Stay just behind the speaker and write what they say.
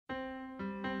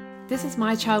This is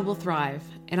My Child Will Thrive,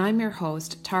 and I'm your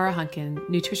host, Tara Hunkin,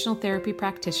 nutritional therapy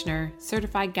practitioner,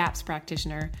 certified GAPS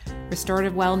practitioner,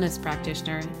 restorative wellness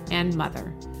practitioner, and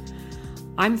mother.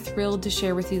 I'm thrilled to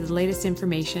share with you the latest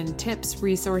information, tips,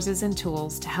 resources, and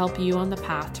tools to help you on the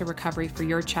path to recovery for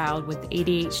your child with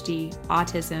ADHD,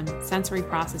 autism, sensory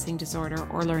processing disorder,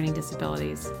 or learning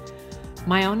disabilities.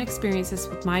 My own experiences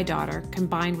with my daughter,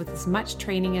 combined with as much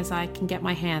training as I can get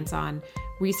my hands on,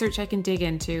 research I can dig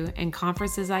into, and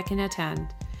conferences I can attend,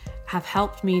 have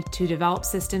helped me to develop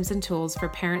systems and tools for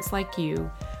parents like you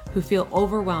who feel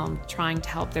overwhelmed trying to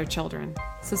help their children.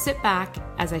 So sit back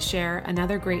as I share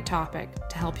another great topic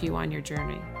to help you on your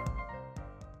journey.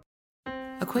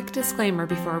 A quick disclaimer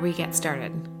before we get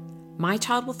started. My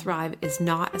Child Will Thrive is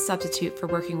not a substitute for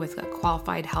working with a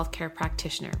qualified healthcare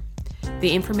practitioner.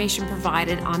 The information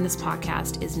provided on this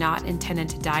podcast is not intended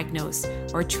to diagnose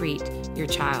or treat your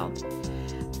child.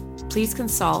 Please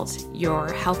consult your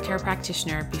healthcare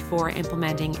practitioner before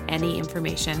implementing any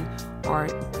information or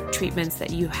treatments that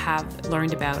you have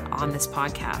learned about on this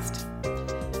podcast.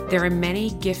 There are many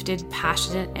gifted,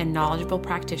 passionate, and knowledgeable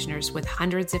practitioners with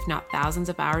hundreds, if not thousands,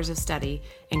 of hours of study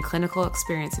and clinical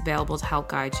experience available to help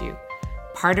guide you.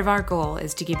 Part of our goal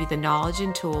is to give you the knowledge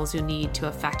and tools you need to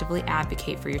effectively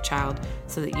advocate for your child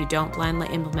so that you don't blindly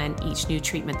implement each new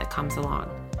treatment that comes along.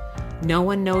 No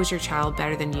one knows your child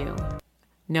better than you.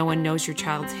 No one knows your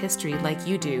child's history like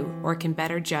you do or can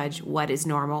better judge what is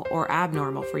normal or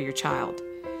abnormal for your child.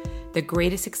 The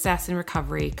greatest success in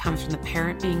recovery comes from the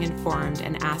parent being informed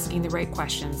and asking the right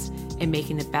questions and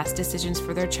making the best decisions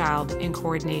for their child in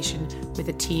coordination with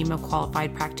a team of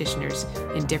qualified practitioners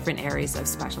in different areas of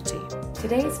specialty.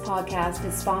 Today's podcast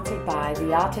is sponsored by the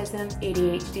Autism,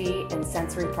 ADHD, and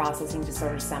Sensory Processing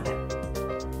Disorder Summit.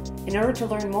 In order to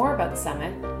learn more about the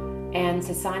summit and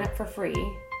to sign up for free,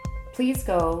 please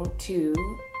go to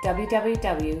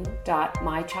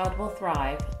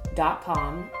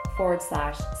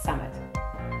www.mychildwillthrive.com/summit.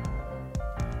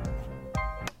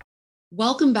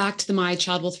 Welcome back to the My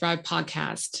Child Will Thrive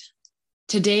podcast.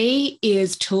 Today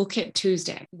is Toolkit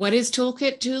Tuesday. What is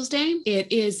Toolkit Tuesday?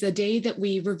 It is the day that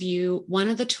we review one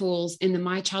of the tools in the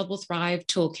My Child Will Thrive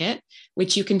toolkit,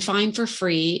 which you can find for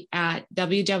free at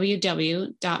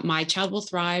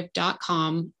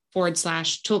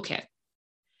www.mychildwillthrive.com/toolkit.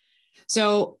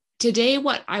 So today,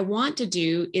 what I want to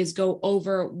do is go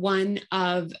over one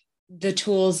of the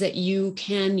tools that you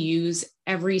can use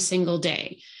every single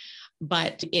day.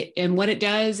 What it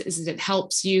does is it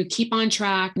helps you keep on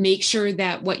track, make sure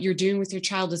that what you're doing with your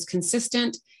child is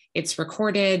consistent, it's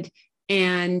recorded,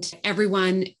 and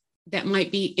everyone that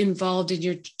might be involved in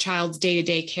your child's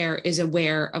day-to-day care is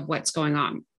aware of what's going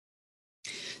on.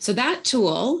 So that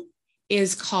tool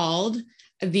is called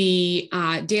the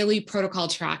Daily Protocol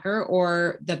Tracker,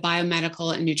 or the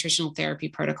Biomedical and Nutritional Therapy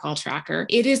Protocol Tracker.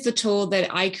 It is the tool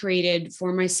that I created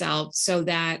for myself so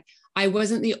that I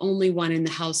wasn't the only one in the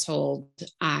household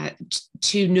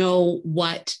to know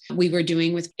what we were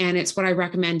doing with, and it's what I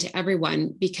recommend to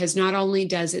everyone, because not only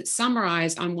does it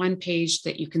summarize on one page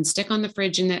that you can stick on the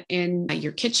fridge in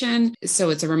your kitchen, so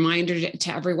it's a reminder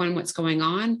to everyone what's going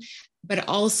on, but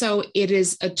also it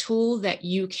is a tool that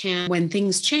you can, when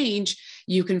things change,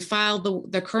 you can file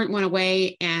the current one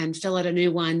away and fill out a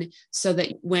new one so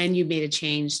that when you made a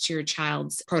change to your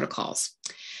child's protocols.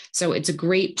 So it's a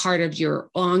great part of your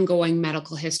ongoing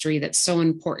medical history that's so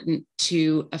important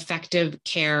to effective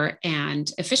care and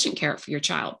efficient care for your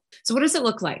child. So what does it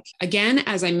look like? Again,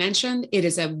 as I mentioned, it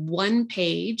is a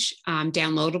one-page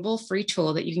downloadable free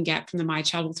tool that you can get from the My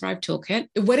Child Will Thrive toolkit.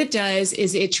 What it does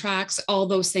is it tracks all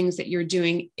those things that you're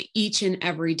doing each and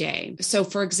every day. So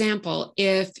for example,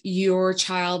 if your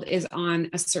child is on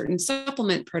a certain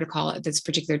supplement protocol at this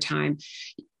particular time,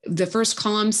 the first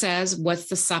column says, what's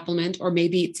the supplement? Or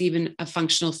maybe it's even a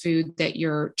functional food that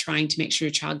you're trying to make sure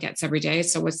your child gets every day.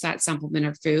 So what's that supplement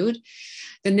or food?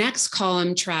 The next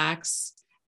column tracks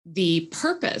the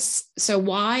purpose. So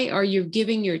why are you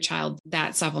giving your child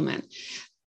that supplement?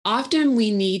 Often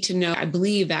we need to know, I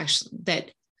believe actually,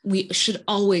 that we should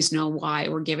always know why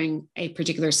we're giving a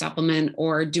particular supplement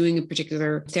or doing a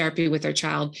particular therapy with our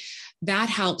child. That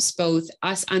helps both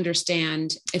us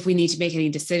understand if we need to make any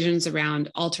decisions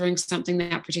around altering something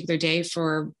that particular day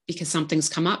because something's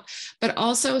come up, but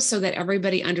also so that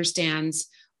everybody understands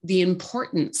the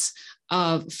importance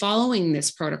of following this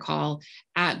protocol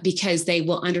because they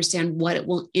will understand what it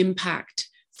will impact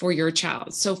for your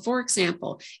child. So for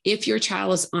example, if your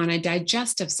child is on a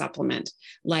digestive supplement,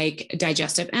 like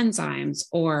digestive enzymes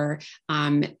or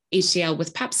HCl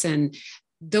with pepsin,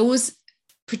 those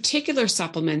particular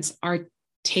supplements are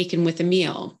taken with a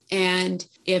meal. And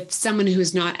if someone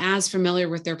who's not as familiar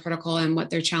with their protocol and what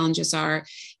their challenges are,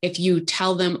 if you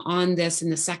tell them on this in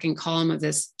the second column of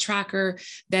this tracker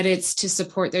that it's to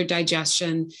support their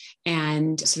digestion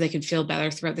and so they can feel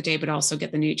better throughout the day, but also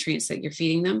get the nutrients that you're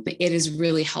feeding them, it is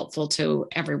really helpful to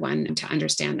everyone to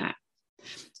understand that.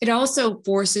 It also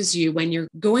forces you, when you're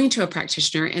going to a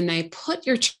practitioner and they put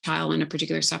your child on a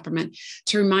particular supplement,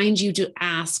 to remind you to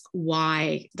ask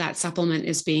why that supplement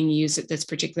is being used at this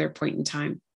particular point in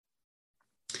time.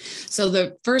 So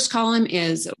the first column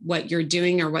is what you're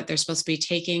doing or what they're supposed to be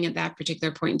taking at that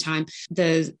particular point in time.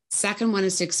 The second one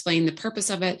is to explain the purpose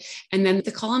of it. And then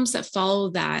the columns that follow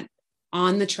that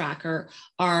on the tracker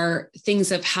are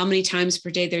things of how many times per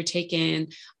day they're taken,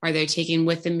 are they taken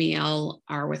with a meal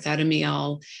or without a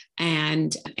meal,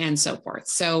 and so forth.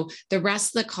 So the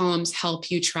rest of the columns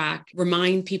help you track,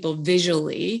 remind people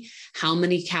visually how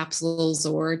many capsules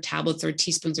or tablets or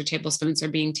teaspoons or tablespoons are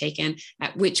being taken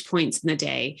at which points in the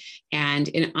day and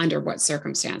under what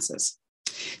circumstances.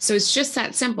 So it's just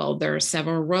that simple. There are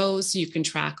several rows. You can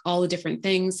track all the different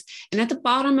things. And at the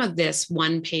bottom of this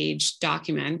one-page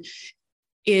document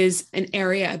is an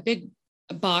area, a big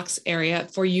box area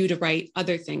for you to write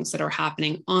other things that are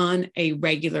happening on a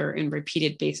regular and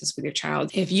repeated basis with your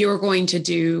child. If you're going to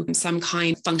do some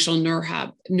kind of functional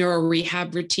neuro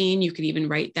rehab routine, you could even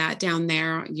write that down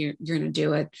there. You're going to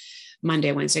do it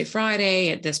Monday, Wednesday, Friday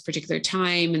at this particular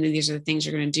time. And then these are the things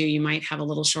you're going to do. You might have a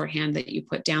little shorthand that you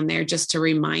put down there just to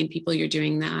remind people you're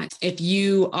doing that. If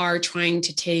you are trying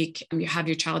to have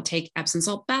your child take Epsom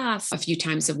salt baths a few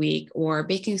times a week or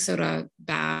baking soda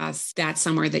baths, that's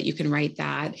somewhere that you can write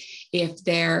that. If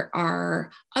there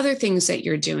are other things that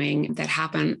you're doing that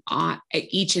happen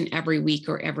each and every week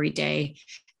or every day,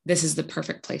 this is the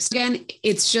perfect place. Again,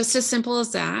 it's just as simple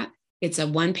as that. It's a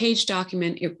one-page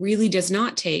document. It really does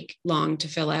not take long to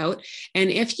fill out.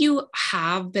 And if you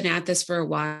have been at this for a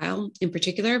while, in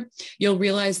particular, you'll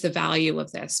realize the value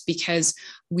of this because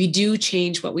we do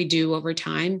change what we do over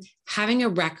time. Having a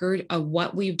record of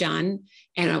what we've done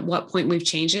and at what point we've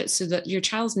changed it so that your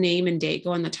child's name and date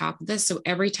go on the top of this. So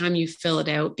every time you fill it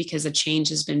out, because a change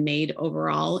has been made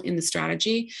overall in the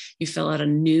strategy, you fill out a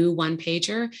new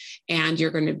one-pager and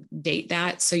you're going to date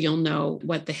that so you'll know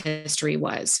what the history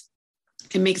was.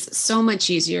 It makes it so much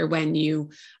easier when you're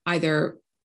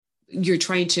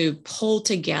trying to pull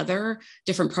together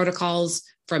different protocols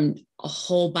from a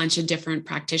whole bunch of different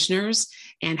practitioners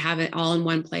and have it all in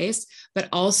one place, but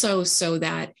also so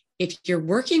that if you're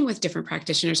working with different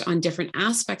practitioners on different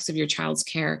aspects of your child's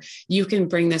care, you can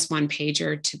bring this one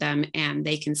pager to them and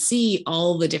they can see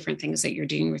all the different things that you're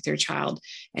doing with your child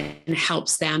and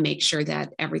helps them make sure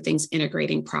that everything's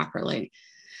integrating properly.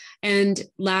 And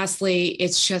lastly,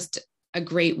 it's just a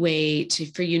great way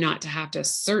for you not to have to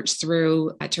search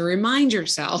through to remind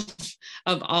yourself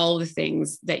of all the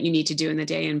things that you need to do in the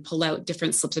day and pull out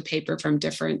different slips of paper from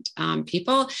different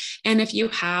people. And if you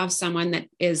have someone that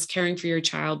is caring for your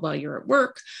child while you're at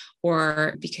work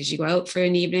or because you go out for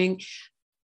an evening,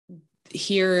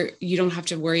 here you don't have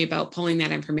to worry about pulling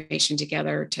that information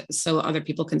together so other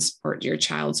people can support your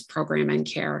child's program and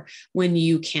care when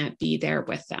you can't be there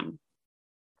with them.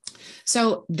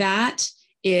 So that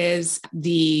is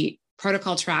the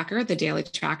protocol tracker, the daily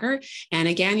tracker. And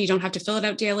again, you don't have to fill it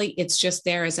out daily. It's just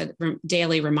there as a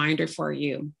daily reminder for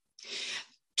you.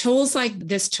 Tools like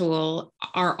this tool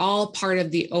are all part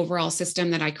of the overall system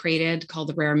that I created called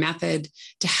the RARE method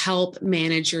to help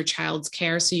manage your child's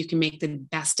care so you can make the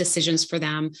best decisions for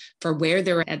them for where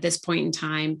they're at this point in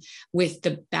time with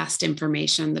the best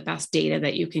information, the best data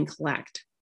that you can collect.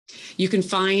 You can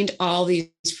find all these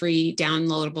free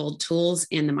downloadable tools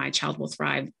in the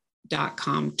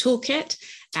mychildwillthrive.com toolkit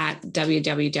at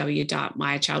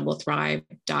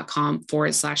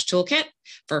www.mychildwillthrive.com/toolkit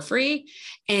for free.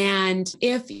 And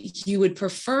if you would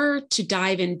prefer to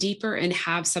dive in deeper and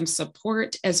have some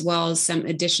support as well as some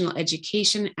additional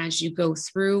education as you go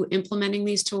through implementing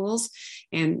these tools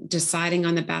and deciding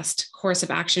on the best course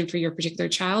of action for your particular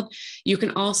child, you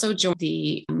can also join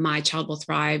the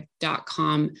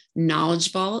mychildwillthrive.com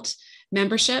Knowledge Vault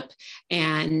membership.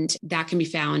 And that can be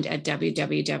found at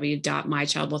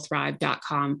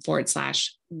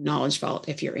www.mychildwillthrive.com/knowledge vault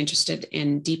if you're interested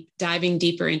in diving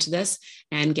deeper into this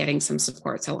and getting some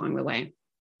supports along the way.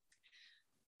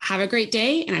 Have a great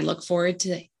day, and I look forward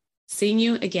to seeing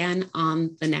you again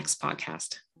on the next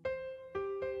podcast.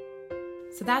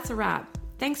 So that's a wrap.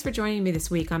 Thanks for joining me this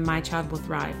week on My Child Will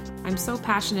Thrive. I'm so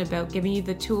passionate about giving you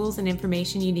the tools and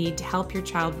information you need to help your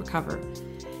child recover.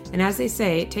 And as they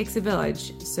say, it takes a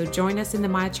village, so join us in the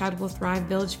My Child Will Thrive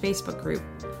Village Facebook group.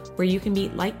 where you can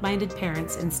meet like-minded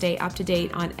parents and stay up to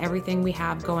date on everything we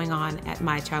have going on at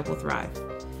My Child Will Thrive.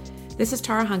 This is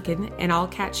Tara Hunkin, and I'll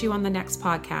catch you on the next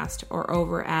podcast or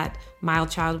over at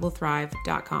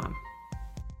mychildwillthrive.com.